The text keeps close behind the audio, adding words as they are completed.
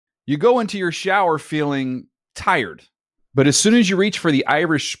You go into your shower feeling tired, but as soon as you reach for the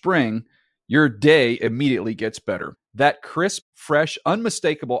Irish Spring, your day immediately gets better. That crisp, fresh,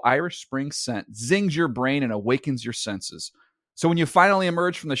 unmistakable Irish Spring scent zings your brain and awakens your senses. So when you finally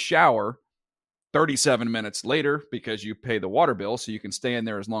emerge from the shower 37 minutes later, because you pay the water bill so you can stay in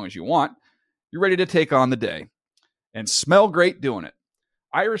there as long as you want, you're ready to take on the day and smell great doing it.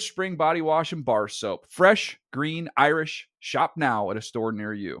 Irish Spring Body Wash and Bar Soap. Fresh, green, Irish. Shop now at a store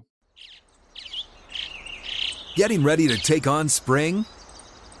near you. Getting ready to take on spring?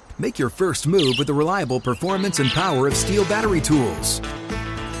 Make your first move with the reliable performance and power of Steel battery tools.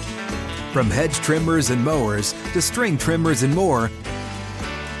 From hedge trimmers and mowers to string trimmers and more,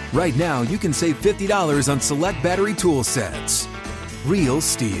 right now you can save $50 on select battery tool sets. Real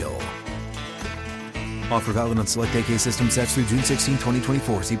Steel. Offer valid on select AK system sets through June 16,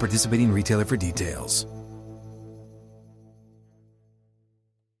 2024. See participating retailer for details.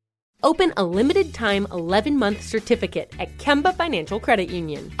 Open a limited-time 11-month certificate at Kemba Financial Credit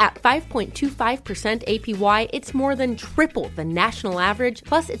Union. At 5.25% APY, it's more than triple the national average,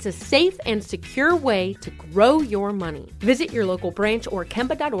 plus it's a safe and secure way to grow your money. Visit your local branch or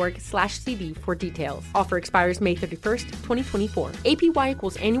kemba.org/cb for details. Offer expires May 31st, 2024. APY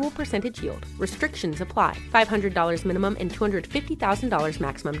equals annual percentage yield. Restrictions apply. $500 minimum and $250,000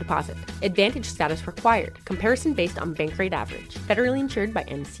 maximum deposit. Advantage status required. Comparison based on bank rate average. Federally insured by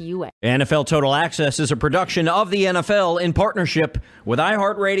NCUA. NFL Total Access is a production of the NFL in partnership with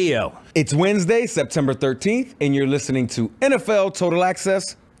iHeartRadio. It's Wednesday, September 13th, and you're listening to NFL Total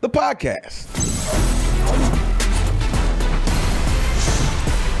Access, the podcast.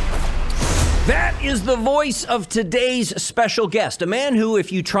 That is the voice of today's special guest, a man who,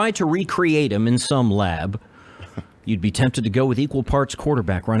 if you tried to recreate him in some lab, you'd be tempted to go with equal parts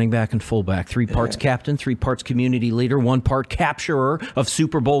quarterback, running back, and fullback. 3 parts captain, 3 parts community leader, 1 part capturer of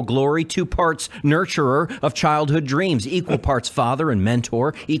Super Bowl glory, 2 parts nurturer of childhood dreams, equal parts father and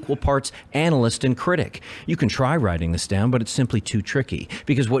mentor, equal parts analyst and critic. You can try writing this down, but it's simply too tricky,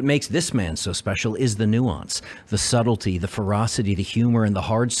 because what makes this man so special is the nuance, the subtlety, the ferocity, the humor, and the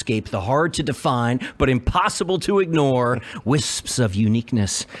hardscape, the hard to define but impossible to ignore, wisps of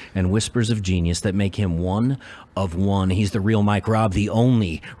uniqueness and whispers of genius that make him one of one. He's the real Mike Robb, the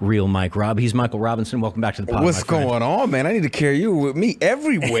only real Mike Robb. He's Michael Robinson. Welcome back to the podcast. What's going on, man? I need to carry you with me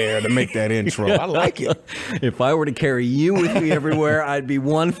everywhere to make that intro. I like it. If I were to carry you with me everywhere, I'd be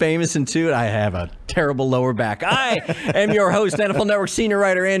 1, famous, and 2, I have a terrible lower back. I am your host, NFL Network senior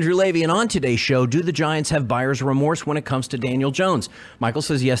writer Andrew Levy, and on today's show, do the Giants have buyer's remorse when it comes to Daniel Jones? Michael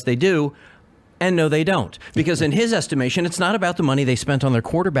says yes, they do. And no, they don't. Because in his estimation, it's not about the money they spent on their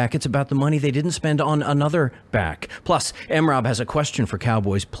quarterback. It's about the money they didn't spend on another back. Plus, M-Rob has a question for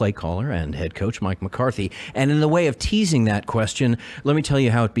Cowboys play caller and head coach Mike McCarthy. And in the way of teasing that question, let me tell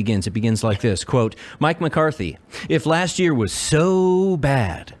you how it begins. It begins like this, quote, Mike McCarthy, if last year was so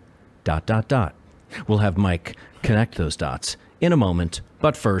bad, ... We'll have Mike connect those dots in a moment.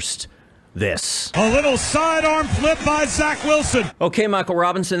 But first, this. A little sidearm flip by Zach Wilson. Okay, Michael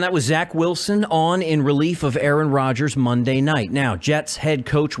Robinson, that was Zach Wilson on in relief of Aaron Rodgers Monday night. Now, Jets head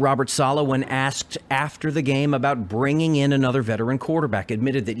coach Robert Saleh, when asked after the game about bringing in another veteran quarterback,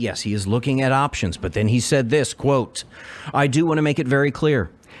 admitted that, yes, he is looking at options. But then he said this, quote, I do want to make it very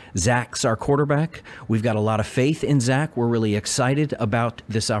clear. Zach's our quarterback. We've got a lot of faith in Zach. We're really excited about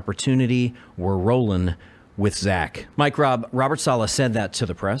this opportunity. We're rolling with Zach. Mike Robb, Robert Saleh said that to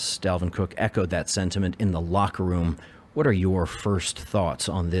the press. Dalvin Cook echoed that sentiment in the locker room. What are your first thoughts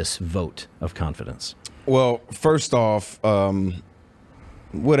on this vote of confidence? Well, first off,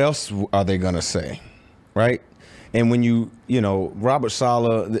 what else are they going to say, right? And when you know, Robert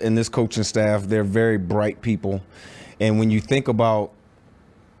Saleh and this coaching staff, they're very bright people. And when you think about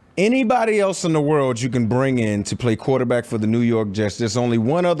anybody else in the world you can bring in to play quarterback for the New York Jets, there's only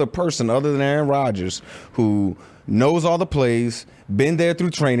one other person other than Aaron Rodgers who knows all the plays, been there through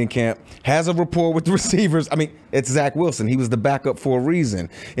training camp, has a rapport with the receivers. I mean, it's Zach Wilson. He was the backup for a reason.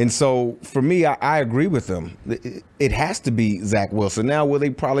 And so for me, I agree with him. It has to be Zach Wilson. Now, will they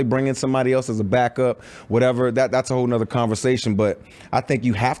probably bring in somebody else as a backup, whatever? That's a whole nother conversation. But I think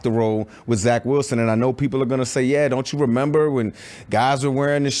you have to roll with Zach Wilson. And I know people are going to say, yeah, don't you remember when guys were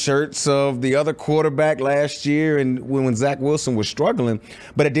wearing the shirts of the other quarterback last year and when Zach Wilson was struggling?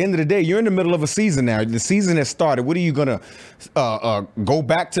 But at the end of the day, you're in the middle of a season now. The season has started. What are you going to go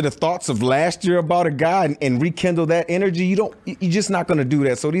back to the thoughts of last year about a guy and rekindle that energy? You're just not going to do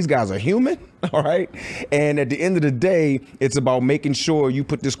that. So these guys are human, all right? And at the end of the day, it's about making sure you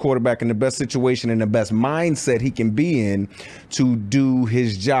put this quarterback in the best situation and the best mindset he can be in to do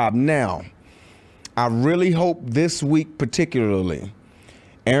his job. Now, I really hope this week particularly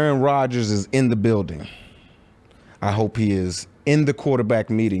Aaron Rodgers is in the building. I hope he is in the quarterback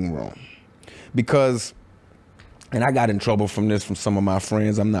meeting room. Because, and I got in trouble from this from some of my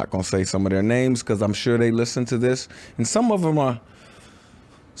friends. I'm not going to say some of their names because I'm sure they listen to this. And some of them are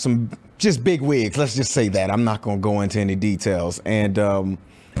some just big wigs. Let's just say that. I'm not going to go into any details. And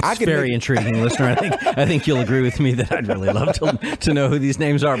it's very intriguing, listener. I think you'll agree with me that I'd really love to know who these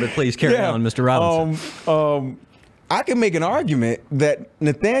names are, but please carry on, Mr. Robinson. I can make an argument that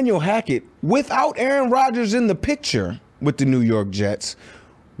Nathaniel Hackett, without Aaron Rodgers in the picture with the New York Jets,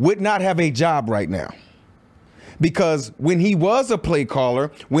 would not have a job right now. Because when he was a play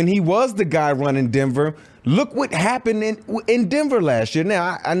caller, when he was the guy running Denver, look what happened in Denver last year.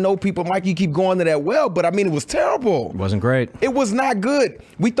 Now, I know people, Mike, you keep going to that well, but I mean, it was terrible. It wasn't great. It was not good.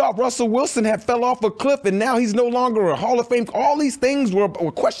 We thought Russell Wilson had fell off a cliff, and now he's no longer a Hall of Fame. All these things were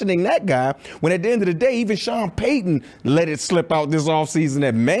questioning that guy, when at the end of the day, even Sean Payton let it slip out this offseason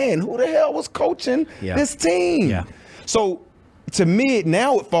that, man, who the hell was coaching this team? Yeah. So, to me,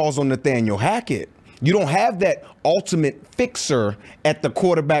 now it falls on Nathaniel Hackett. You don't have that ultimate fixer at the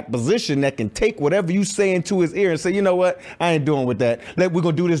quarterback position that can take whatever you say into his ear and say, you know what, I ain't doing with that. We're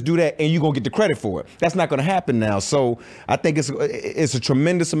going to do this, do that, and you're going to get the credit for it. That's not going to happen now. So I think it's a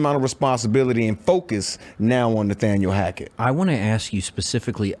tremendous amount of responsibility and focus now on Nathaniel Hackett. I want to ask you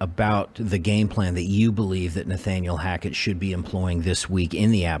specifically about the game plan that you believe that Nathaniel Hackett should be employing this week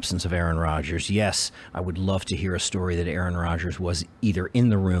in the absence of Aaron Rodgers. Yes, I would love to hear a story that Aaron Rodgers was either in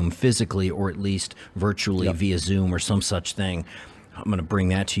the room physically or at least virtually via Zoom or some such thing. I'm going to bring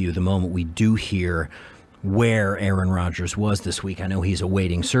that to you the moment we do hear where Aaron Rodgers was this week. I know he's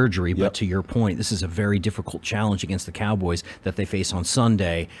awaiting surgery, but to your point, this is a very difficult challenge against the Cowboys that they face on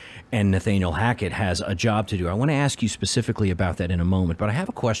Sunday, and Nathaniel Hackett has a job to do. I want to ask you specifically about that in a moment, but I have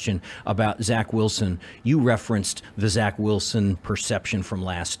a question about Zach Wilson. You referenced the Zach Wilson perception from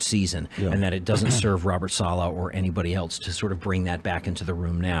last season, and that it doesn't serve Robert Saleh or anybody else to sort of bring that back into the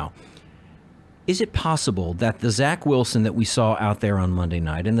room now. Is it possible that the Zach Wilson that we saw out there on Monday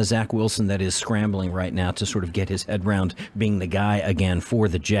night and the Zach Wilson that is scrambling right now to sort of get his head round being the guy again for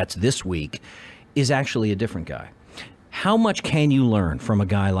the Jets this week is actually a different guy? How much can you learn from a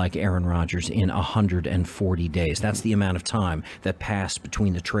guy like Aaron Rodgers in 140 days? That's the amount of time that passed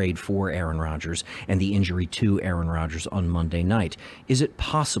between the trade for Aaron Rodgers and the injury to Aaron Rodgers on Monday night. Is it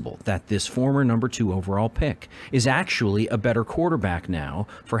possible that this former number 2 overall pick is actually a better quarterback now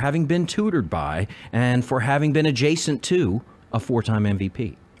for having been tutored by and for having been adjacent to a 4-time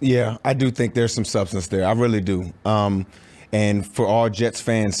MVP? Yeah, I do think there's some substance there. I really do. And for all Jets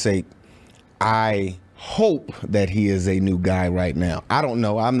fans' sake, I hope that he is a new guy right now. I don't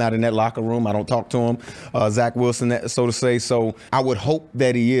know. I'm not in that locker room. I don't talk to him, Zach Wilson, so to say. So I would hope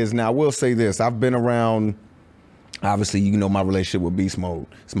that he is. Now, I will say this. I've been around, obviously, you know my relationship with Beast Mode.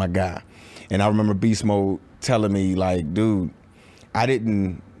 It's my guy. And I remember Beast Mode telling me, like, dude, I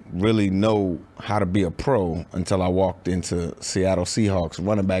didn't really know how to be a pro until I walked into Seattle Seahawks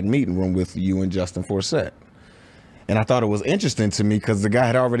running back meeting room with you and Justin Forsett. And I thought it was interesting to me because the guy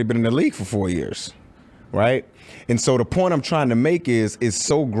had already been in the league for 4 years. Right? And so the point I'm trying to make is it's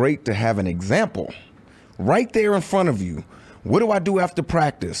so great to have an example right there in front of you. What do I do after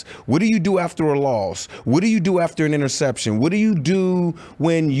practice? What do you do after a loss? What do you do after an interception? What do you do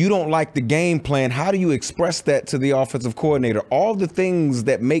when you don't like the game plan? How do you express that to the offensive coordinator? All the things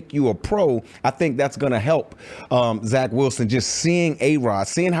that make you a pro, I think that's going to help Zach Wilson, just seeing A-Rod,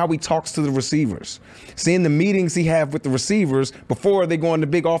 seeing how he talks to the receivers, seeing the meetings he have with the receivers before they go in the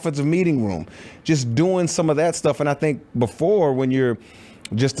big offensive meeting room, just doing some of that stuff. And I think before, when you're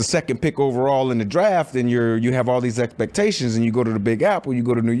just the second pick overall in the draft and you have all these expectations and you go to the Big Apple, you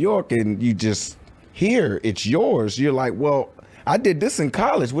go to New York and you just hear it's yours. You're like, well, I did this in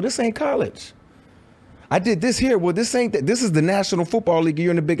college. Well, this ain't college. I did this here. Well, this ain't that. This is the National Football League.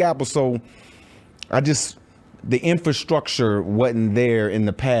 You're in the Big Apple. So the infrastructure wasn't there in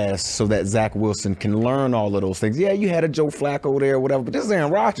the past so that Zach Wilson can learn all of those things. Yeah, you had a Joe Flacco there or whatever, but this is Aaron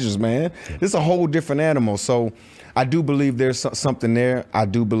Rodgers, man. This is a whole different animal. So I do believe there's something there. I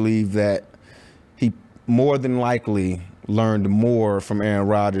do believe that he more than likely learned more from Aaron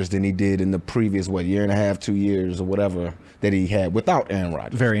Rodgers than he did in the previous, year and a half, 2 years or whatever that he had without Aaron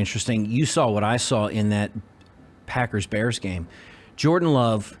Rodgers. Very interesting. You saw what I saw in that Packers-Bears game. Jordan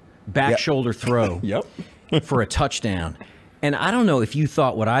Love, back shoulder throw for a touchdown. And I don't know if you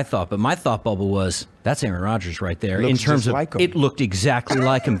thought what I thought, but my thought bubble was, that's Aaron Rodgers right there. Looks in terms of like him. It looked exactly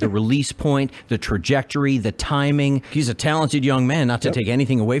like him. The release point, the trajectory, the timing. He's a talented young man, not to take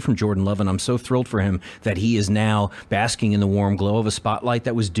anything away from Jordan Love, and I'm so thrilled for him that he is now basking in the warm glow of a spotlight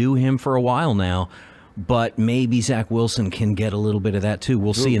that was due him for a while now. but maybe Zach Wilson can get a little bit of that too.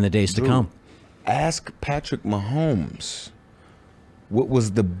 We'll see in the days to come. Ask Patrick Mahomes what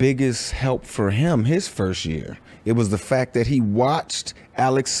was the biggest help for him his first year. It was the fact that he watched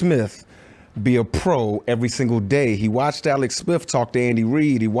Alex Smith be a pro every single day. He watched Alex Smith talk to Andy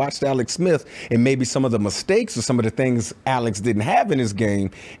Reid. He watched Alex Smith and maybe some of the mistakes or some of the things Alex didn't have in his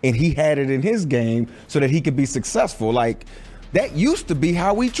game, and he had it in his game so that he could be successful. Like, that used to be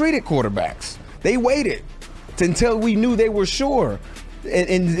how we treated quarterbacks. They waited until we knew they were sure, and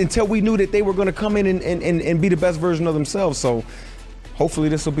until we knew that they were going to come in and be the best version of themselves. So hopefully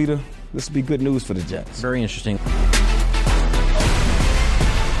this will be good news for the Jets. Very interesting.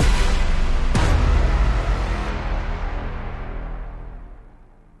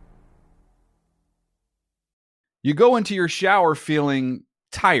 You go into your shower feeling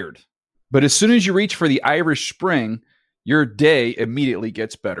tired, but as soon as you reach for the Irish Spring, your day immediately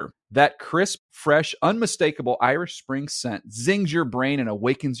gets better. That crisp, fresh, unmistakable Irish Spring scent zings your brain and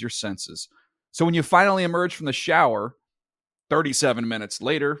awakens your senses. So when you finally emerge from the shower, 37 minutes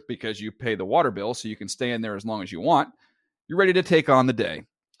later, because you pay the water bill so you can stay in there as long as you want, you're ready to take on the day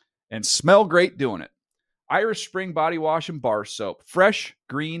and smell great doing it. Irish Spring Body Wash and Bar Soap. Fresh,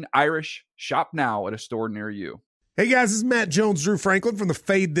 green, Irish. Shop now at a store near you. Hey guys, this is Matt Jones, Drew Franklin from the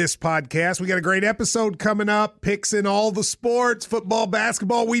Fade This podcast. We got a great episode coming up, picks in all the sports, football,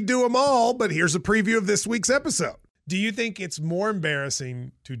 basketball, we do them all, but here's a preview of this week's episode. Do you think it's more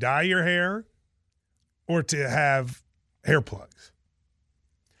embarrassing to dye your hair or to have hair plugs?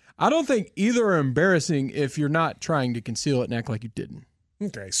 I don't think either are embarrassing if you're not trying to conceal it and act like you didn't.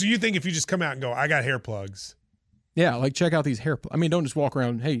 Okay, so you think if you just come out and go, I got hair plugs. Yeah, like check out these hair plugs. I mean, don't just walk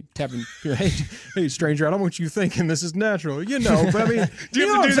around, hey, tapping, hey, stranger, I don't want you thinking this is natural. You know, but I mean, do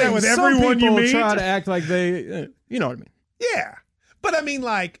you have to do that with everyone you meet? Try to act like they, you know what I mean? Yeah. But I mean,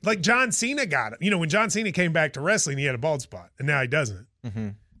 like John Cena got it. You know, when John Cena came back to wrestling, he had a bald spot, and now he doesn't. Mm-hmm.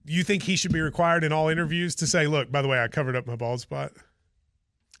 You think he should be required in all interviews to say, look, by the way, I covered up my bald spot?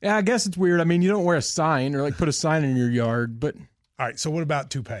 Yeah, I guess it's weird. I mean, you don't wear a sign or like put a sign in your yard, but. All right, so what about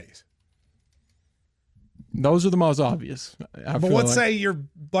toupees? Those are the most obvious. But let's say you're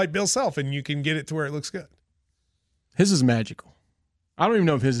like Bill Self and you can get it to where it looks good. His is magical. I don't even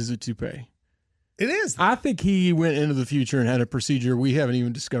know if his is a toupee. It is. I think he went into the future and had a procedure we haven't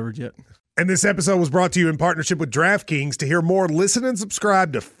even discovered yet. And this episode was brought to you in partnership with DraftKings. To hear more, listen and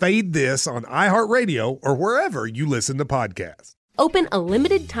subscribe to Fade This on iHeartRadio or wherever you listen to podcasts. Open a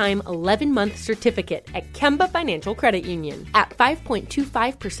limited-time 11-month certificate at Kemba Financial Credit Union. At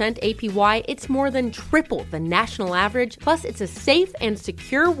 5.25% APY, it's more than triple the national average, plus it's a safe and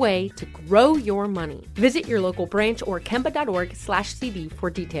secure way to grow your money. Visit your local branch or kemba.org/CD for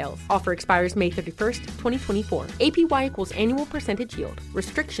details. Offer expires May 31st, 2024. APY equals annual percentage yield.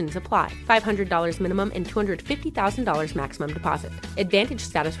 Restrictions apply. $500 minimum and $250,000 maximum deposit. Advantage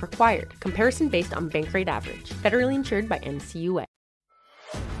status required. Comparison based on bank rate average. Federally insured by NCUA.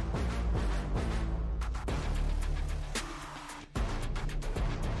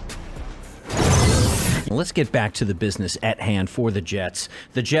 Let's get back to the business at hand for the Jets.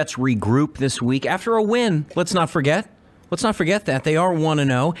 The Jets regroup this week after a win. Let's not forget that. They are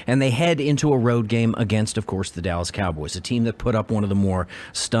 1-0, and they head into a road game against, of course, the Dallas Cowboys, a team that put up one of the more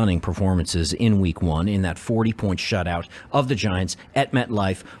stunning performances in Week 1 in that 40-point shutout of the Giants at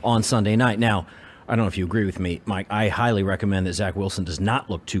MetLife on Sunday night. Now, I don't know if you agree with me, Mike. I highly recommend that Zach Wilson does not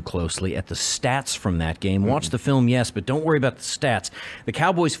look too closely at the stats from that game. Watch the film, yes, but don't worry about the stats. The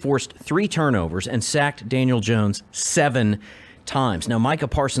Cowboys forced 3 turnovers and sacked Daniel Jones 7 times. Now, Micah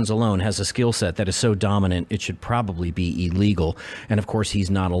Parsons alone has a skill set that is so dominant it should probably be illegal. And, of course, he's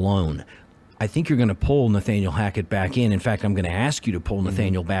not alone. I think you're going to pull Nathaniel Hackett back in. In fact, I'm going to ask you to pull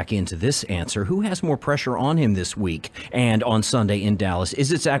Nathaniel back into this answer. Who has more pressure on him this week and on Sunday in Dallas?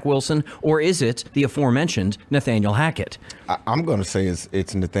 Is it Zach Wilson or is it the aforementioned Nathaniel Hackett? I'm going to say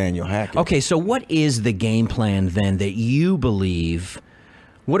it's Nathaniel Hackett. Okay, so what is the game plan then that you believe?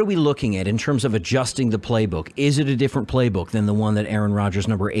 What are we looking at in terms of adjusting the playbook? Is it a different playbook than the one that Aaron Rodgers,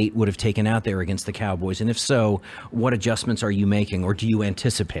 number 8, would have taken out there against the Cowboys? And if so, what adjustments are you making or do you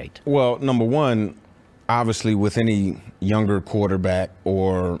anticipate? Well, number one, obviously with any younger quarterback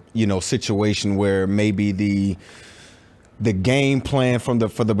or, situation where maybe the game plan for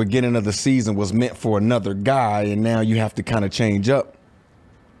the beginning of the season was meant for another guy and now you have to kind of change up.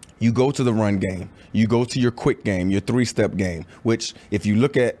 You go to the run game. You go to your quick game, your 3-step game, which if you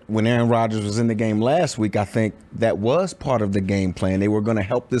look at when Aaron Rodgers was in the game last week, I think that was part of the game plan. They were going to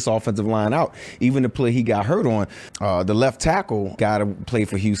help this offensive line out. Even the play he got hurt on, the left tackle guy to play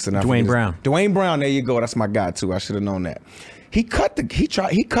for Houston. Dwayne Brown. Dwayne Brown, there you go. That's my guy, too. I should have known that. He cut the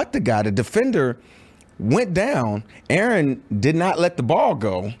guy. The defender went down. Aaron did not let the ball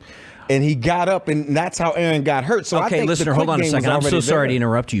go. And he got up, and that's how Aaron got hurt. So okay, I think listener, hold on a second. I'm so sorry to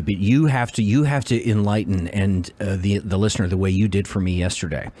interrupt you, but you have to enlighten the listener the way you did for me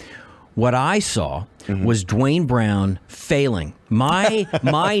yesterday. What I saw was Dwayne Brown failing. My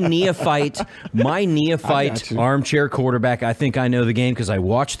neophyte armchair quarterback, I think I know the game because I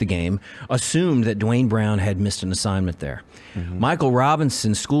watched the game, assumed that Dwayne Brown had missed an assignment there. Michael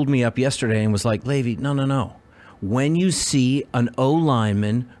Robinson schooled me up yesterday and was like, Levy, no. When you see an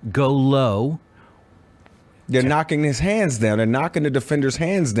O-lineman go low, they're knocking his hands down. They're knocking the defender's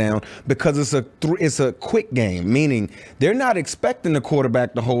hands down because it's a quick game, meaning they're not expecting the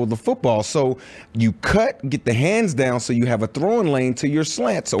quarterback to hold the football. So you get the hands down so you have a throwing lane to your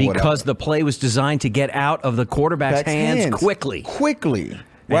slants or whatever. Because the play was designed to get out of the quarterback's hands quickly.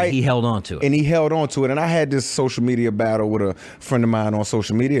 Right. And he held on to it. And I had this social media battle with a friend of mine on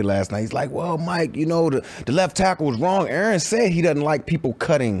social media last night. He's like, well, Mike, the left tackle was wrong. Aaron said he doesn't like people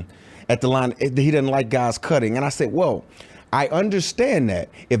cutting at the line. He doesn't like guys cutting. And I said, well, I understand that.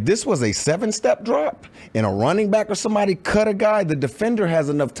 If this was a 7-step drop and a running back or somebody cut a guy, the defender has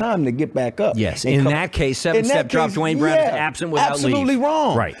enough time to get back up. Yes, in that case, 7-step drop, Dwayne Brown is absent without leave. Absolutely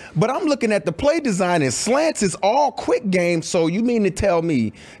wrong. Right. But I'm looking at the play design, and slants is all quick game, so you mean to tell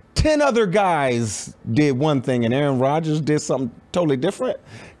me 10 other guys did one thing and Aaron Rodgers did something totally different?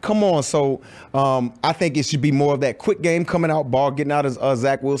 Come on. So I think it should be more of that quick game coming out, ball getting out of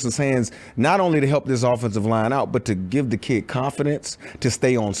Zach Wilson's hands, not only to help this offensive line out, but to give the kid confidence to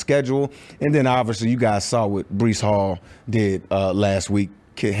stay on schedule. And then obviously you guys saw what Breece Hall did last week.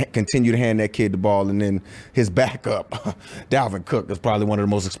 Continue to hand that kid the ball, and then his backup, Dalvin Cook, is probably one of the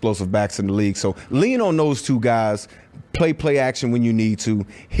most explosive backs in the league. So lean on those two guys, play action when you need to,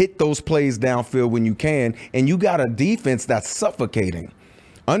 hit those plays downfield when you can, and you got a defense that's suffocating.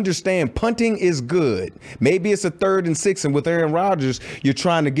 Understand, punting is good. Maybe it's a 3rd and 6, and with Aaron Rodgers, you're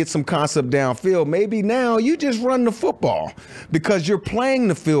trying to get some concept downfield. Maybe now you just run the football because you're playing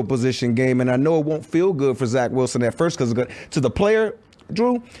the field position game, and I know it won't feel good for Zach Wilson at first because to the player,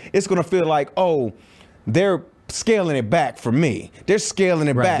 Drew, it's going to feel like, oh, they're scaling it back for me. They're scaling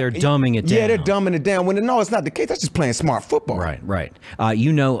it back. They're dumbing it down. Yeah, they're dumbing it down. When no, it's not the case. That's just playing smart football. Right.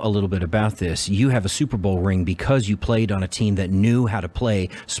 You know a little bit about this. You have a Super Bowl ring because you played on a team that knew how to play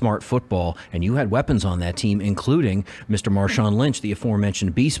smart football, and you had weapons on that team, including Mr. Marshawn Lynch, the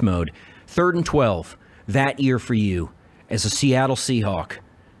aforementioned beast mode. 3rd and 12 that year for you as a Seattle Seahawk.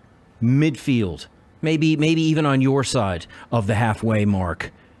 Midfield. Maybe even on your side of the halfway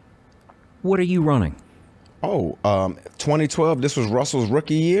mark. What are you running? 2012, this was Russell's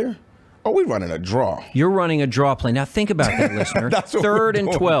rookie year. Oh, we're running a draw. You're running a draw play. Now think about that, listener. 3rd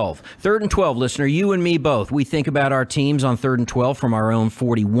and 12. 3rd and 12, listener. You and me both. We think about our teams on 3rd and 12 from our own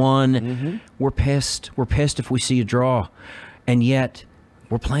 41. We're pissed. We're pissed if we see a draw. And yet,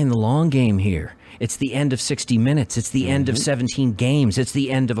 we're playing the long game here. It's the end of 60 minutes. It's the end of 17 games. It's the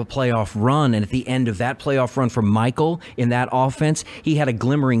end of a playoff run. And at the end of that playoff run for Michael in that offense, he had a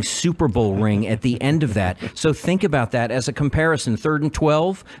glimmering Super Bowl ring at the end of that. So think about that as a comparison. 3rd and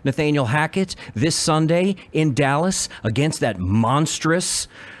 12, Nathaniel Hackett this Sunday in Dallas against that monstrous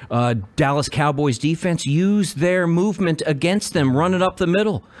Dallas Cowboys defense. Use their movement against them. Run it up the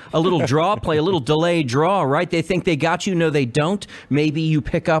middle. A little draw play, a little delayed draw, right? They think they got you. No, they don't. Maybe you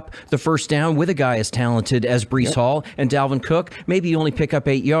pick up the first down with a guy as talented as Breece Hall and Dalvin Cook. Maybe you only pick up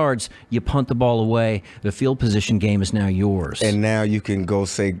 8 yards. You punt the ball away. The field position game is now yours. And now you can go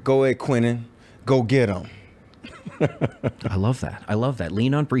say, go ahead, Quinnen. Go get him. I love that.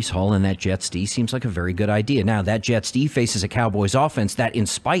 Lean on Breece Hall and that Jets D seems like a very good idea. Now, that Jets D faces a Cowboys offense that, in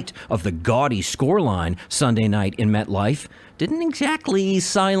spite of the gaudy scoreline Sunday night in MetLife, didn't exactly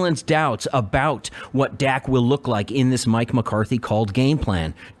silence doubts about what Dak will look like in this Mike McCarthy called game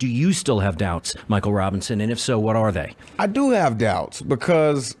plan. Do you still have doubts, Michael Robinson? And if so, what are they? I do have doubts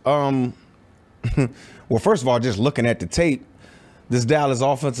because, well, first of all, just looking at the tape, this Dallas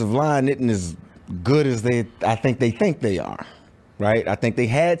offensive line isn't as good as I think they are, right? I think they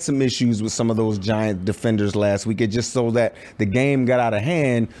had some issues with some of those Giant defenders last week. It just so that the game got out of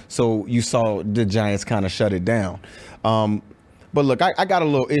hand, so you saw the Giants kind of shut it down. But look, I got a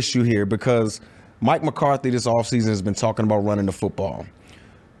little issue here because Mike McCarthy this offseason has been talking about running the football.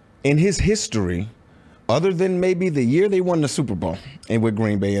 In his history, other than maybe the year they won the Super Bowl and with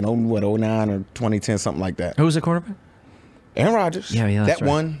Green Bay in 09 or 2010, something like that. Who was the quarterback? Aaron Rodgers. Yeah, that's that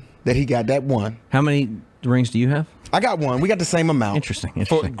one. That he got that one. How many rings do you have? I got one. We got the same amount. Interesting.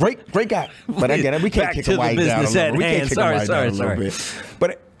 Great guy. But I get it. We can't kick him right down a little bit. We can't kick him right down a little bit.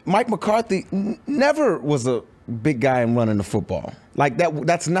 But Mike McCarthy never was a big guy in running the football. Like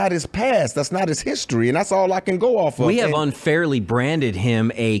that's not his past. That's not his history. And that's all I can go off of. We have unfairly branded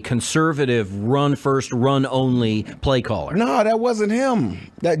him a conservative, run first, run only play caller. No, that wasn't him.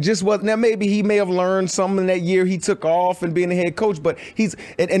 That just wasn't. Now, maybe he may have learned something that year he took off and being the head coach. But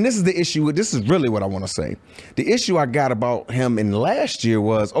and this is the issue. This is really what I want to say. The issue I got about him in last year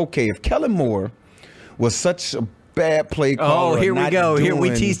was, okay, if Kellen Moore was such a bad play caller. Oh, here we go. Here we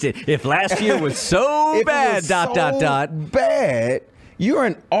teased it. If last year was so bad, bad, you're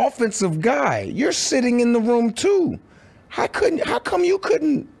an offensive guy. You're sitting in the room too. How come you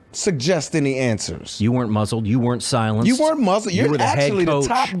couldn't suggest any answers? You weren't muzzled. You weren't silenced. You weren't muzzled. You're the actually head coach. The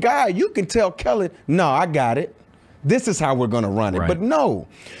top guy. You can tell Kellen, no, I got it. This is how we're going to run it. Right. But no,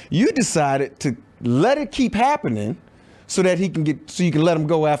 you decided to let it keep happening so that you can let him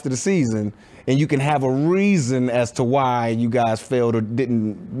go after the season. And you can have a reason as to why you guys failed or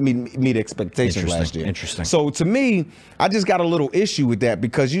didn't meet expectations last year. Interesting. So to me, I just got a little issue with that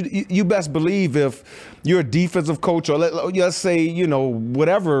because you best believe if you're a defensive coach or let's say,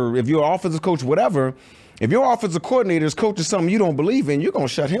 whatever, if you're an offensive coach, whatever, if your offensive coordinator is coaching something you don't believe in, you're going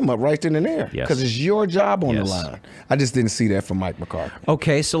to shut him up right then and there because it's your job on the line. I just didn't see that from Mike McCarthy.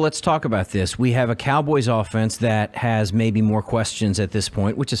 Okay, so let's talk about this. We have a Cowboys offense that has maybe more questions at this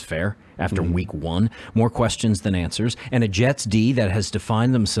point, which is fair after week one, more questions than answers, and a Jets D that has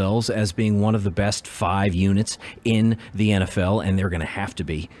defined themselves as being one of the best 5 units in the NFL, and they're going to have to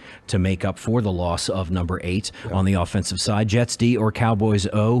be to make up for the loss of number 8 on the offensive side. Jets D or Cowboys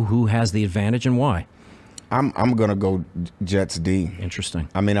O, who has the advantage and why? I'm gonna go Jets D. Interesting.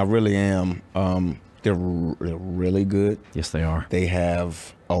 I mean, I really am. They're really good. Yes, they are. They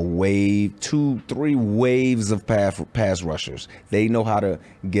have a wave, 2-3 waves of pass rushers. They know how to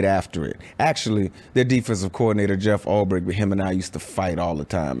get after it. Actually, their defensive coordinator, Jeff Ulbrich, him and I used to fight all the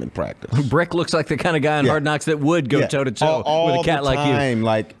time in practice. Brick looks like the kind of guy in Hard Knocks that would go toe-to-toe with a cat like you.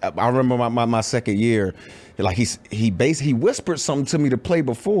 Like, I remember my second year, like he whispered something to me to play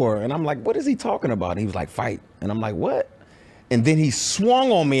before, and I'm like, what is he talking about? And he was like, fight. And I'm like, what? And then he swung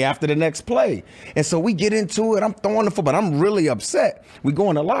on me after the next play. And so we get into it. I'm throwing the football. I'm really upset. We go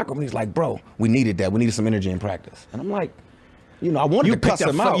in the locker room. He's like, bro, we needed that. We needed some energy in practice. And I'm like, I wanted to cuss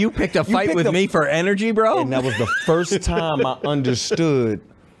him out. You picked a fight with me for energy, bro? And that was the first time I understood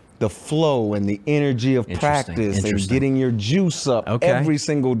the flow and the energy of practice and getting your juice up every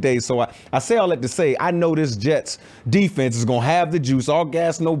single day. So I say all that to say, I know this Jets defense is going to have the juice, all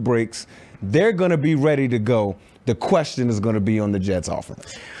gas, no brakes. They're going to be ready to go. The question is going to be on the Jets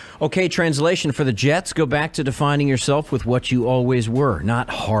offense. Okay, translation for the Jets, go back to defining yourself with what you always were. Not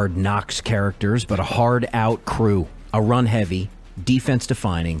Hard Knocks characters, but a hard-out crew. A run-heavy,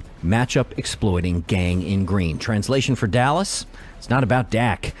 defense-defining, matchup-exploiting gang in green. Translation for Dallas, it's not about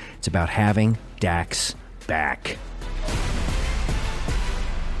Dak. It's about having Dak's back.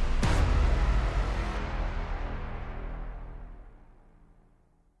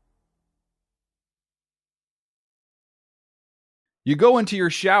 You go into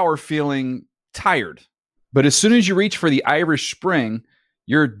your shower feeling tired, but as soon as you reach for the Irish Spring,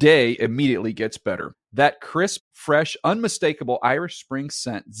 your day immediately gets better. That crisp, fresh, unmistakable Irish Spring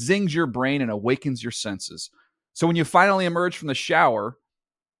scent zings your brain and awakens your senses. So when you finally emerge from the shower,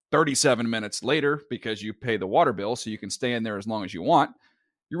 37 minutes later, because you pay the water bill so you can stay in there as long as you want,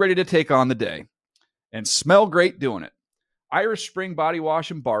 you're ready to take on the day and smell great doing it. Irish Spring Body Wash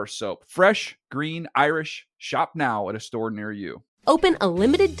and Bar Soap. Fresh, green, Irish. Shop now at a store near you. Open a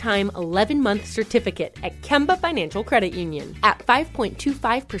limited-time 11-month certificate at Kemba Financial Credit Union. At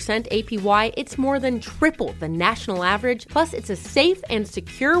 5.25% APY, it's more than triple the national average, plus it's a safe and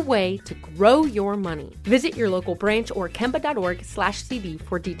secure way to grow your money. Visit your local branch or kemba.org/CD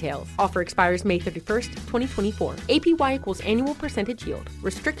for details. Offer expires May 31st, 2024. APY equals annual percentage yield.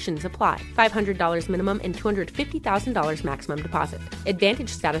 Restrictions apply. $500 minimum and $250,000 maximum deposit. Advantage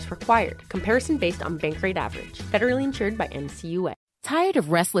status required. Comparison based on bank rate average. Federally insured by NCUA. Tired of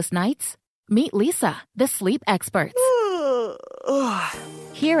restless nights? Meet Lisa, the sleep experts.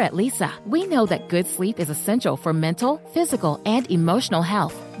 Here at Lisa, we know that good sleep is essential for mental, physical, and emotional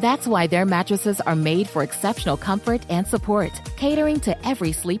health. That's why their mattresses are made for exceptional comfort and support, catering to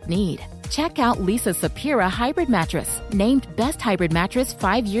every sleep need. Check out Lisa's Sapira Hybrid Mattress, named Best Hybrid Mattress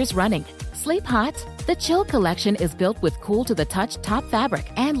 5 years running. Sleep hot? The Chill Collection is built with cool-to-the-touch top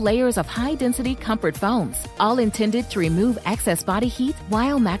fabric and layers of high-density comfort foams, all intended to remove excess body heat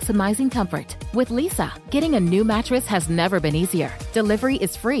while maximizing comfort. With Lisa, getting a new mattress has never been easier. Delivery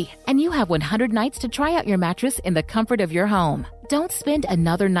is free, and you have 100 nights to try out your mattress in the comfort of your home. Don't spend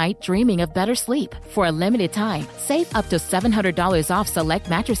another night dreaming of better sleep. For a limited time, save up to $700 off select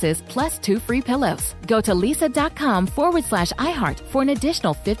mattresses plus 2 free pillows. Go to leesa.com/iHeart for an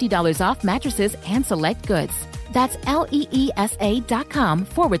additional $50 off mattresses and select goods. That's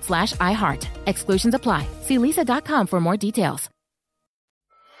LEESA.com/iHeart. Exclusions apply. See leesa.com for more details.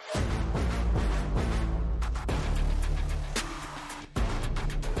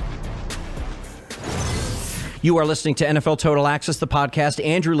 You are listening to NFL Total Access, the podcast.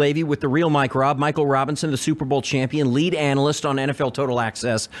 Andrew Levy with the real Mike Robb. Michael Robinson, the Super Bowl champion, lead analyst on NFL Total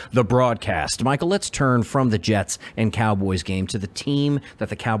Access, the broadcast. Michael, let's turn from the Jets and Cowboys game to the team that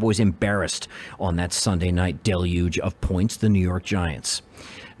the Cowboys embarrassed on that Sunday night deluge of points, the New York Giants.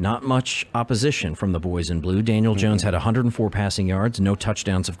 Not much opposition from the boys in blue. Daniel Jones had 104 passing yards, no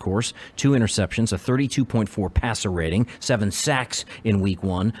touchdowns, of course, 2 interceptions, a 32.4 passer rating, 7 sacks in week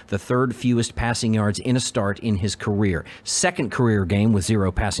 1, the third fewest passing yards in a start in his career. Second career game with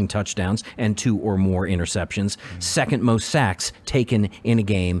 0 passing touchdowns and 2 or more interceptions. Second most sacks taken in a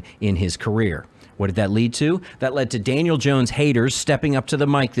game in his career. What did that lead to? That led to Daniel Jones haters stepping up to the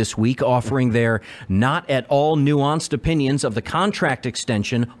mic this week, offering their not at all nuanced opinions of the contract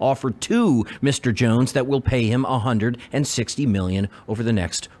extension offered to Mr. Jones that will pay him $160 million over the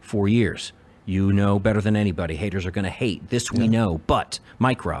next 4 years. You know better than anybody, haters are going to hate. This we know. But,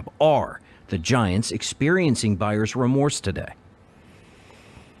 Mike Robb, are the Giants experiencing buyer's remorse today?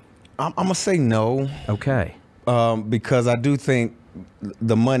 I'm going to say no. Okay. Because I do think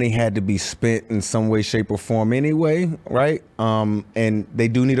the money had to be spent in some way, shape, or form anyway, right? And they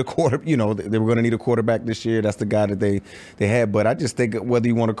do need a they were going to need a quarterback this year. That's the guy that they had. But I just think whether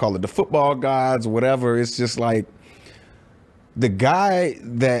you want to call it the football gods, whatever, it's just like the guy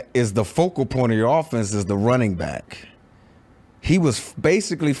that is the focal point of your offense is the running back. He was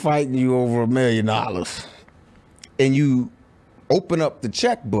basically fighting you over $1 million. And you open up the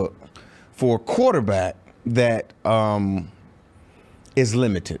checkbook for a quarterback that is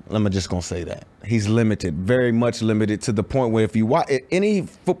limited. I'm just going to say that. He's limited, very much limited, to the point where if you watch any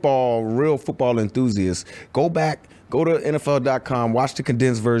real football enthusiast, go to NFL.com, watch the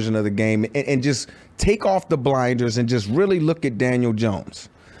condensed version of the game, and just take off the blinders and just really look at Daniel Jones,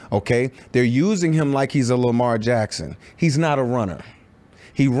 okay? They're using him like he's a Lamar Jackson. He's not a runner.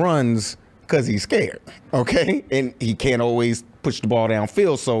 He runs because he's scared, okay? And he can't always push the ball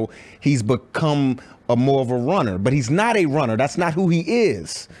downfield, so he's become more of a runner, but he's not a runner. That's not who he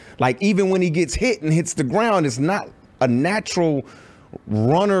is. Like, even when he gets hit and hits the ground, it's not a natural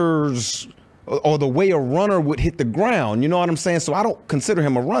runner's or the way a runner would hit the ground. You know what I'm saying? So I don't consider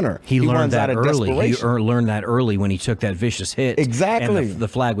him a runner. He learned runs that out of early. desperation. He learned that early when he took that vicious hit. Exactly. And the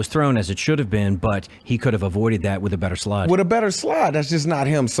flag was thrown as it should have been, but he could have avoided that with a better slide. With a better slide. That's just not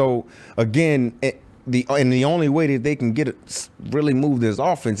him. So, again, the only way that they can really move this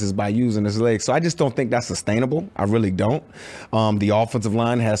offense is by using his legs. So I just don't think that's sustainable. I really don't. The offensive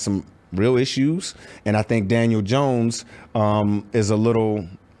line has some real issues, and I think Daniel Jones is a little.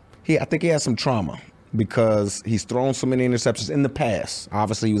 I think he has some trauma because he's thrown so many interceptions in the past.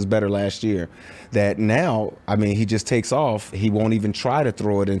 Obviously, he was better last year. That now, he just takes off. He won't even try to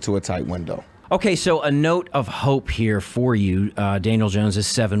throw it into a tight window. Okay, so a note of hope here for you. Daniel Jones is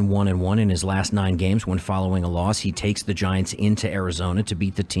 7-1-1 in his last 9 games when following a loss. He takes the Giants into Arizona to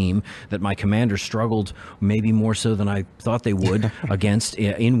beat the team that my Commanders struggled maybe more so than I thought they would against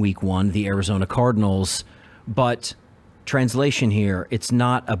in Week 1, the Arizona Cardinals. But translation here, it's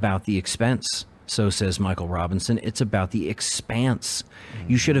not about the expense. So says Michael Robinson. It's about the expanse.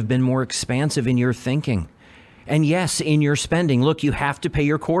 You should have been more expansive in your thinking. And yes, in your spending, look, you have to pay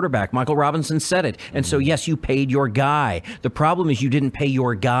your quarterback. Michael Robinson said it. And so, yes, you paid your guy. The problem is you didn't pay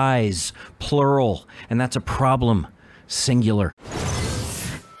your guys, plural. And that's a problem, singular.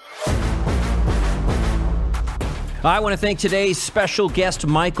 I want to thank today's special guest,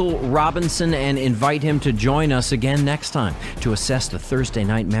 Michael Robinson, and invite him to join us again next time to assess the Thursday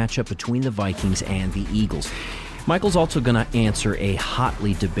night matchup between the Vikings and the Eagles. Michael's also going to answer a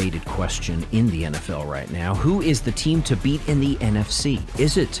hotly debated question in the NFL right now. Who is the team to beat in the NFC?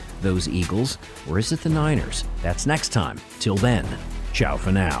 Is it those Eagles or is it the Niners? That's next time. Till then, ciao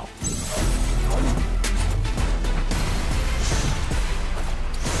for now.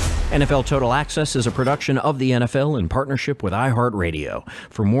 NFL Total Access is a production of the NFL in partnership with iHeartRadio.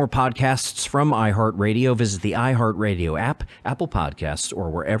 For more podcasts from iHeartRadio, visit the iHeartRadio app, Apple Podcasts,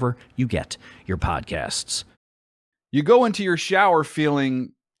 or wherever you get your podcasts. You go into your shower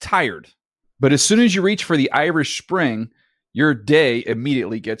feeling tired, but as soon as you reach for the Irish Spring, your day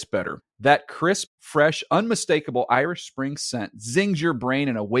immediately gets better. That crisp, fresh, unmistakable Irish Spring scent zings your brain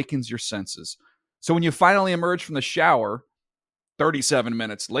and awakens your senses. So when you finally emerge from the shower, 37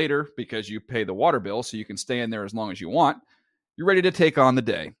 minutes later, because you pay the water bill so you can stay in there as long as you want, you're ready to take on the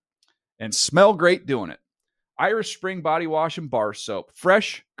day and smell great doing it. Irish Spring Body Wash and Bar Soap.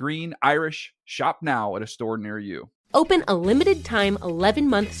 Fresh, green, Irish. Shop now at a store near you. Open a limited-time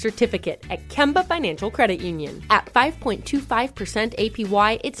 11-month certificate at Kemba Financial Credit Union. At 5.25%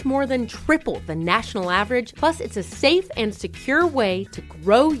 APY, it's more than triple the national average, plus it's a safe and secure way to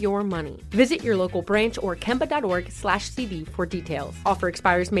grow your money. Visit your local branch or kemba.org/CD for details. Offer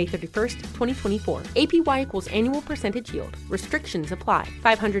expires May 31st, 2024. APY equals annual percentage yield. Restrictions apply.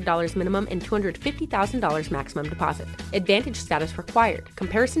 $500 minimum and $250,000 maximum deposit. Advantage status required.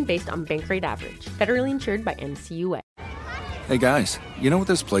 Comparison based on bank rate average. Federally insured by NCUA. Hey guys, you know what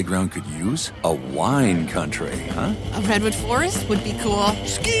this playground could use? A wine country, huh? A redwood forest would be cool.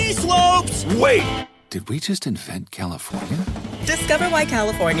 Ski slopes! Wait! Did we just invent California? Discover why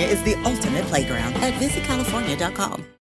California is the ultimate playground at visitcalifornia.com.